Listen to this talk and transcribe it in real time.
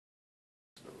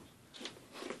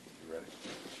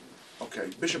Okay,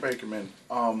 Bishop Ackerman,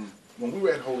 when we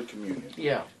were at Holy Communion,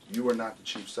 Yeah, you were not the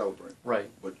chief celebrant, right.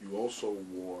 but you also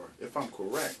wore, if I'm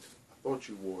correct, I thought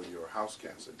you wore your house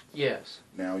cassock. Yes.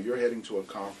 Now you're heading to a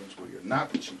conference where you're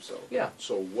not the chief celebrant. Yeah.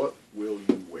 So what will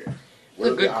you wear? What That's a are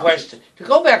the good options? question. To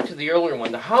go back to the earlier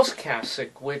one, the house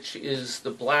cassock, which is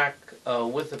the black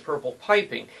with the purple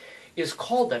piping, is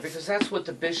called that because that's what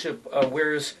the bishop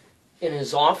wears in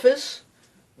his office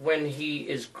when he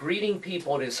is greeting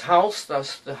people at his house,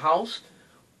 thus the house,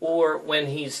 or when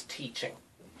he's teaching.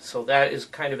 So that is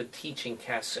kind of a teaching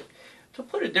cassock. To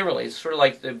put it differently, it's sort of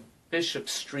like the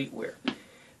bishop's streetwear.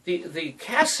 The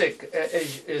cassock,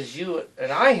 as you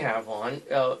and I have on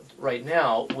right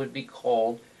now, would be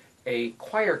called a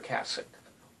choir cassock,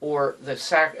 or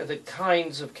the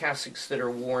kinds of cassocks that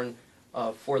are worn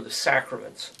for the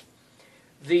sacraments.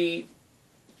 The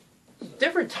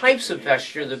different types of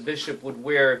vesture the bishop would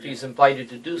wear if he's invited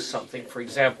to do something, for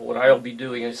example, what I'll be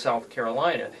doing in South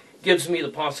Carolina, gives me the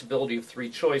possibility of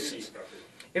three choices.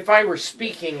 If I were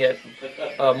speaking at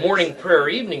morning prayer or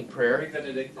evening prayer,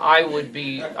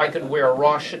 I could wear a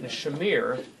rosh and a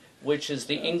shamir, which is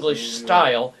the English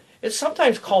style. It's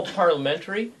sometimes called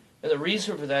parliamentary, and the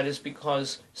reason for that is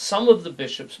because some of the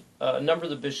bishops, a number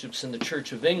of the bishops in the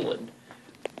Church of England,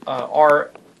 are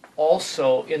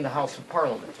also in the House of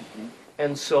Parliament.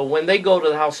 And so when they go to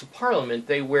the House of Parliament,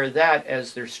 they wear that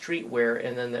as their streetwear,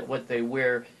 and then what they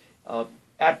wear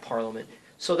at Parliament.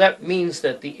 So that means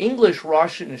that the English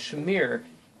rosh and shamir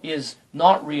is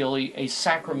not really a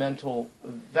sacramental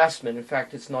vestment. In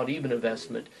fact, it's not even a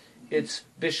vestment. It's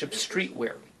bishop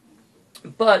streetwear.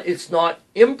 But it's not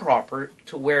improper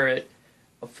to wear it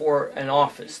for an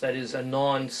office, that is a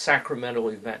non-sacramental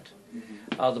event.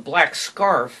 The black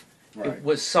scarf, it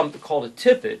was something called a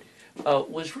tippet,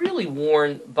 was really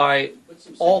worn by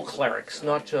all clerics,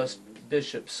 not just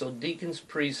bishops. So deacons,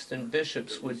 priests, and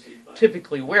bishops would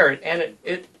typically wear it, and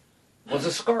it was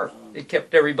a scarf. It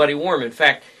kept everybody warm. In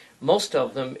fact, most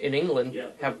of them in England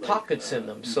have pockets in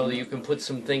them so that you can put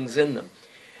some things in them.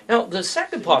 Now, the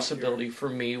second possibility for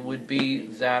me would be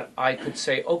that I could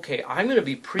say, okay, I'm going to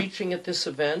be preaching at this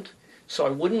event, so I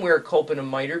wouldn't wear a cope and a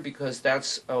mitre because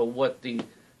that's what the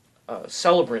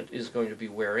celebrant is going to be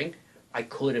wearing. I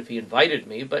could if he invited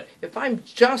me, but if I'm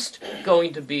just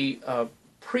going to be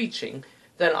preaching,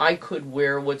 then I could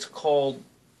wear what's called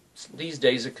these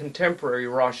days a contemporary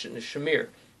rosh and a shamir.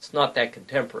 It's not that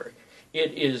contemporary.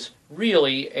 It is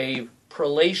really a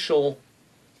prelatial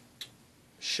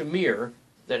shamir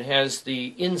that has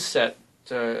the inset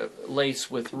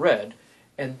lace with red,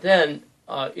 and then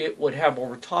it would have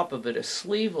over top of it a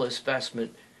sleeveless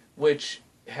vestment which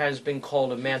has been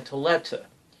called a mantelletta.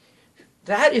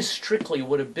 That is strictly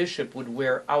what a bishop would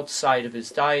wear outside of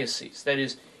his diocese. That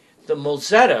is, the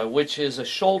mozzetta, which is a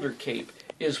shoulder cape,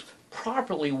 is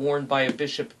properly worn by a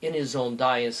bishop in his own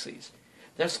diocese.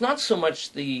 That's not so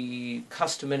much the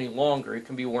custom any longer. It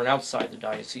can be worn outside the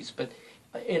diocese, but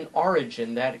in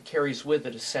origin, that carries with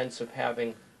it a sense of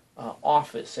having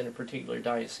office in a particular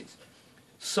diocese.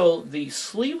 So the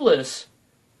sleeveless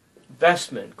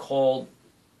vestment called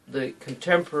the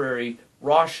contemporary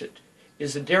roshet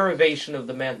is a derivation of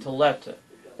the mantelletta.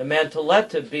 The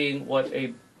mantelletta being what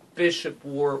a bishop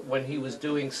wore when he was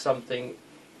doing something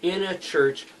in a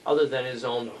church other than his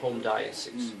own home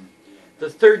diocese. The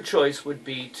third choice would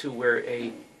be to wear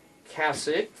a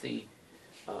cassock, the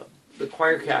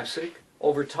choir cassock,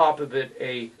 over top of it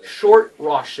a short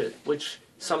roshet, which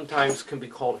sometimes can be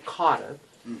called a cotta,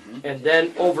 and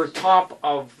then over top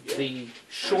of the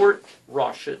short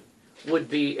roshet would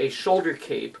be a shoulder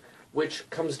cape, which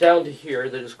comes down to here,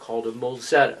 that is called a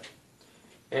mozzetta.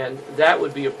 And that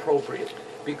would be appropriate,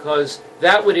 because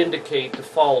that would indicate the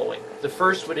following. The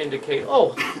first would indicate,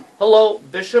 oh, hello,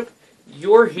 Bishop,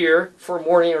 you're here for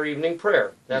morning or evening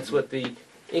prayer. That's what the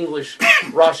English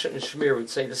rosh and shamir would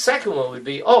say. The second one would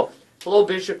be, oh, hello,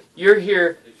 Bishop, you're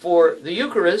here for the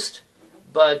Eucharist,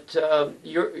 but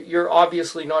you're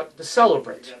obviously not the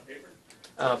celebrant,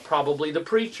 probably the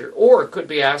preacher. Or it could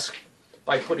be asked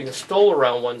by putting a stole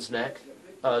around one's neck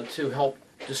to help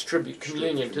distribute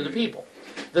communion to the people.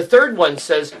 The third one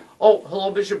says, oh,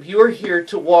 hello, Bishop, you're here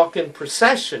to walk in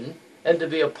procession and to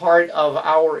be a part of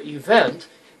our event,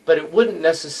 but it wouldn't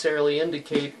necessarily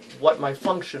indicate what my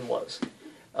function was.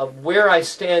 Where I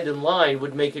stand in line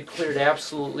would make it clear to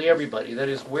absolutely everybody. That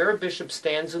is, where a bishop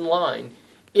stands in line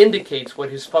indicates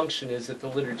what his function is at the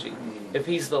liturgy. If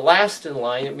he's the last in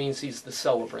line, it means he's the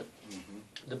celebrant.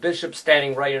 The bishop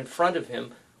standing right in front of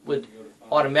him would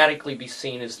automatically be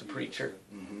seen as the preacher.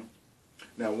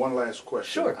 Now, one last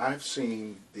question. Sure. I've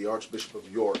seen the Archbishop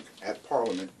of York at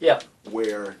Parliament Yeah.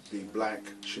 wear the black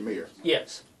shamir.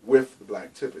 Yes. with the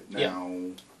black tippet. Yeah.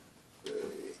 Now,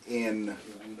 in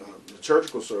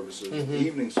liturgical services, Mm-hmm.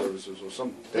 evening services, or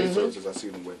some day Mm-hmm. services, I see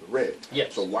them wear the red.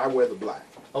 Yes. So why wear the black?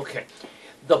 Okay.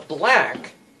 The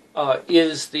black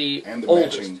is the And the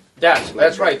oldest. matching That's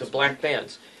black right, bands. the black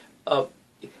bands.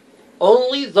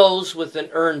 Only those with an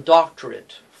earned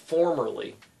doctorate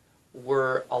formerly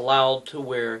were allowed to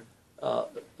wear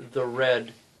the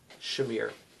red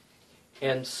shamir.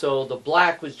 And so the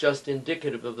black was just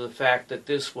indicative of the fact that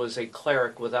this was a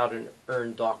cleric without an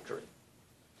earned doctorate.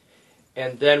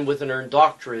 And then with an earned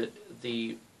doctorate,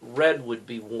 the red would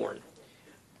be worn.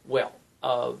 Well,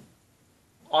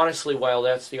 honestly, while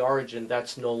that's the origin,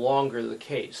 that's no longer the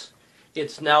case.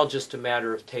 It's now just a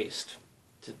matter of taste,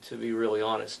 to be really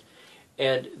honest.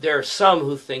 And there are some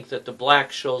who think that the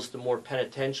black shows the more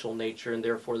penitential nature, and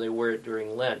therefore they wear it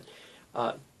during Lent.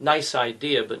 Nice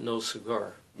idea, but no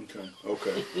cigar.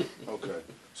 Okay.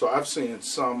 So I've seen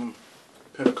some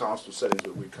Pentecostal settings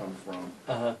that we come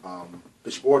from,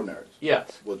 Bishop Ordinaries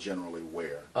Yes. will generally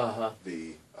wear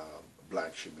the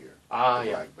black shamir, Yeah.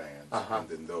 black bands, and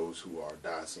then those who are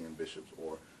diocesan bishops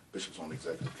or bishops on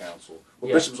executive council. Well,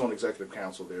 Yeah. bishops on executive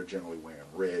council, they're generally wearing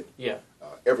red, Yeah.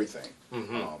 everything,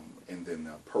 Mm-hmm. and then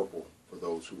purple for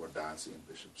those who are diocesan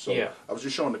bishops. So Yeah. I was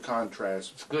just showing the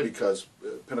contrast It's good. because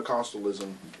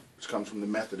Pentecostalism, which comes from the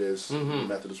Methodists, Mhm.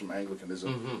 Methodists from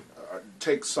Anglicanism, Mhm.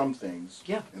 takes some things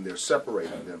Yeah. and they're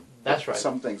separating them. That's right.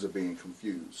 Some things are being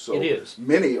confused. So It is.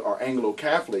 many are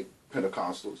Anglo-Catholic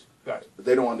Pentecostals, Right. but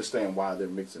they don't understand why they're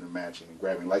mixing and matching and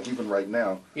grabbing. Like even right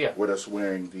now, Yeah. with us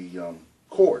wearing the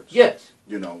cords. Yes.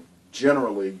 You know,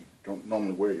 generally you don't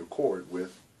normally wear your cord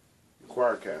with your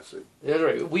choir cassock. That's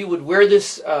right. We would wear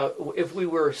this if we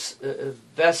were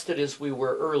vested as we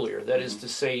were earlier. That is to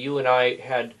say, you and I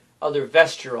had other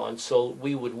vesture on, so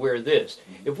we would wear this.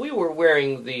 If we were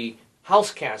wearing the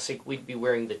house cassock, we'd be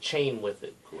wearing the chain with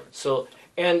it. Correct. So,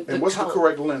 and what's the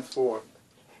correct length for?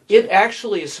 It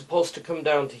actually is supposed to come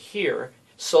down to here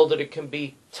so that it can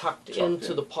be tucked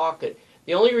into in. the pocket.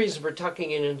 The only reason for tucking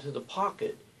it into the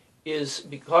pocket is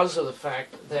because of the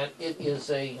fact that it is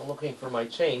I'm looking for my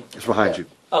chain. It's behind you.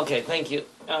 Okay, thank you.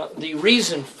 The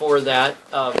reason for that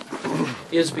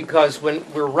is because when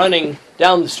we're running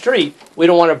down the street, we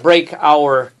don't want to break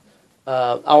our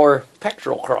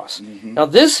pectoral cross. Mm-hmm. Now,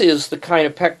 this is the kind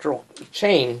of pectoral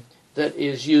chain that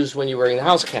is used when you're wearing the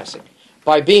house cassock.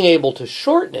 By being able to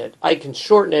shorten it, I can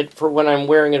shorten it for when I'm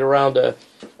wearing it around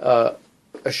a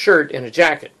shirt and a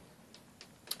jacket.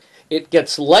 It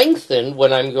gets lengthened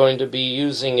when I'm going to be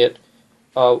using it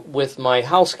with my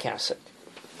house cassock.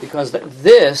 Because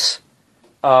this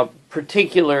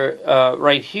particular,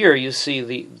 right here, you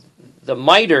see the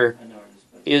miter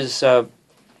is on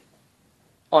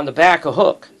the back of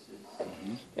hook.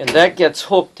 And that gets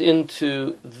hooked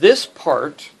into this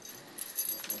part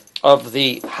of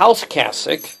the house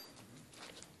cassock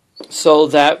so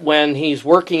that when he's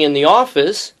working in the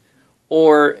office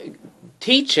or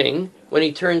teaching, when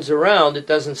he turns around, it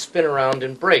doesn't spin around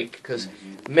and break, because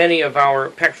many of our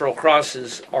pectoral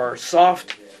crosses are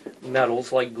soft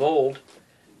metals like gold.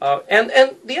 And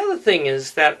the other thing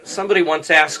is that somebody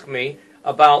once asked me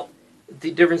about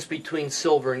the difference between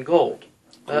silver and gold.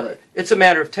 It's a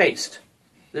matter of taste.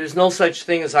 There's no such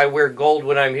thing as I wear gold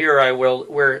when I'm here, I will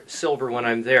wear silver when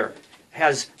I'm there.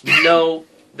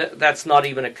 That's not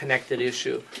even a connected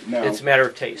issue. Now, it's a matter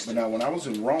of taste. But now, when I was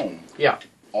in Rome, Yeah.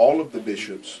 all of the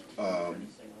bishops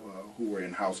who were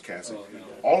in house cassock,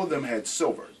 all of them had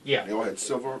silver. Yeah. They all had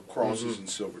silver crosses and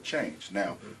silver chains.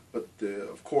 Now, but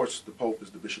of course, the Pope is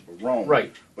the Bishop of Rome.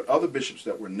 Right. But other bishops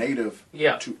that were native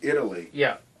Yeah. to Italy,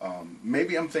 Yeah.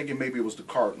 maybe I'm thinking maybe it was the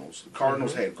Cardinals. The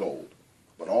Cardinals had gold,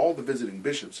 but all the visiting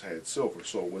bishops had silver.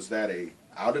 So was that a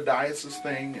out of diocese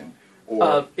thing,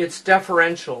 or it's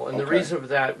deferential, and the Okay. reason for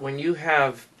that, when you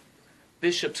have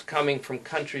bishops coming from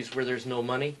countries where there's no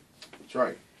money, that's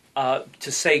right?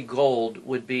 to say gold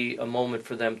would be a moment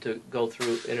for them to go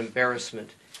through an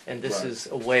embarrassment, and this Right. is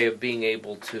a way of being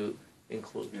able to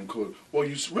include. Well,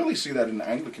 you really see that in the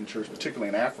Anglican Church, particularly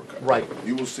in Africa. Right.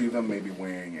 You will see them maybe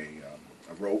wearing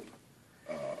a rope.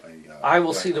 I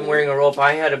will see them wearing a rope.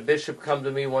 I had a bishop come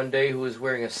to me one day who was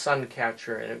wearing a sun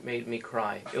catcher, and it made me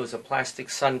cry. It was a plastic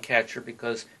sun catcher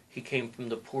because he came from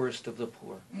the poorest of the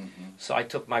poor. Mm-hmm. So I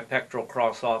took my pectoral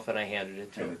cross off and I handed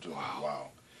it to him. Wow.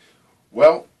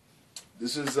 Well,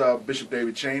 this is Bishop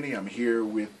David Chaney. I'm here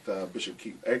with Bishop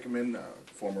Keith Ackerman,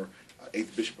 former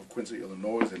 8th Bishop of Quincy,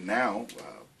 Illinois, and now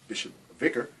Bishop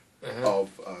Vicar of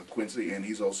Quincy, and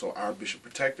he's also our Bishop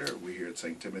Protector. We're here at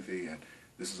St. Timothy, and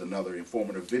this is another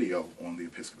informative video on the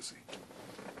episcopacy.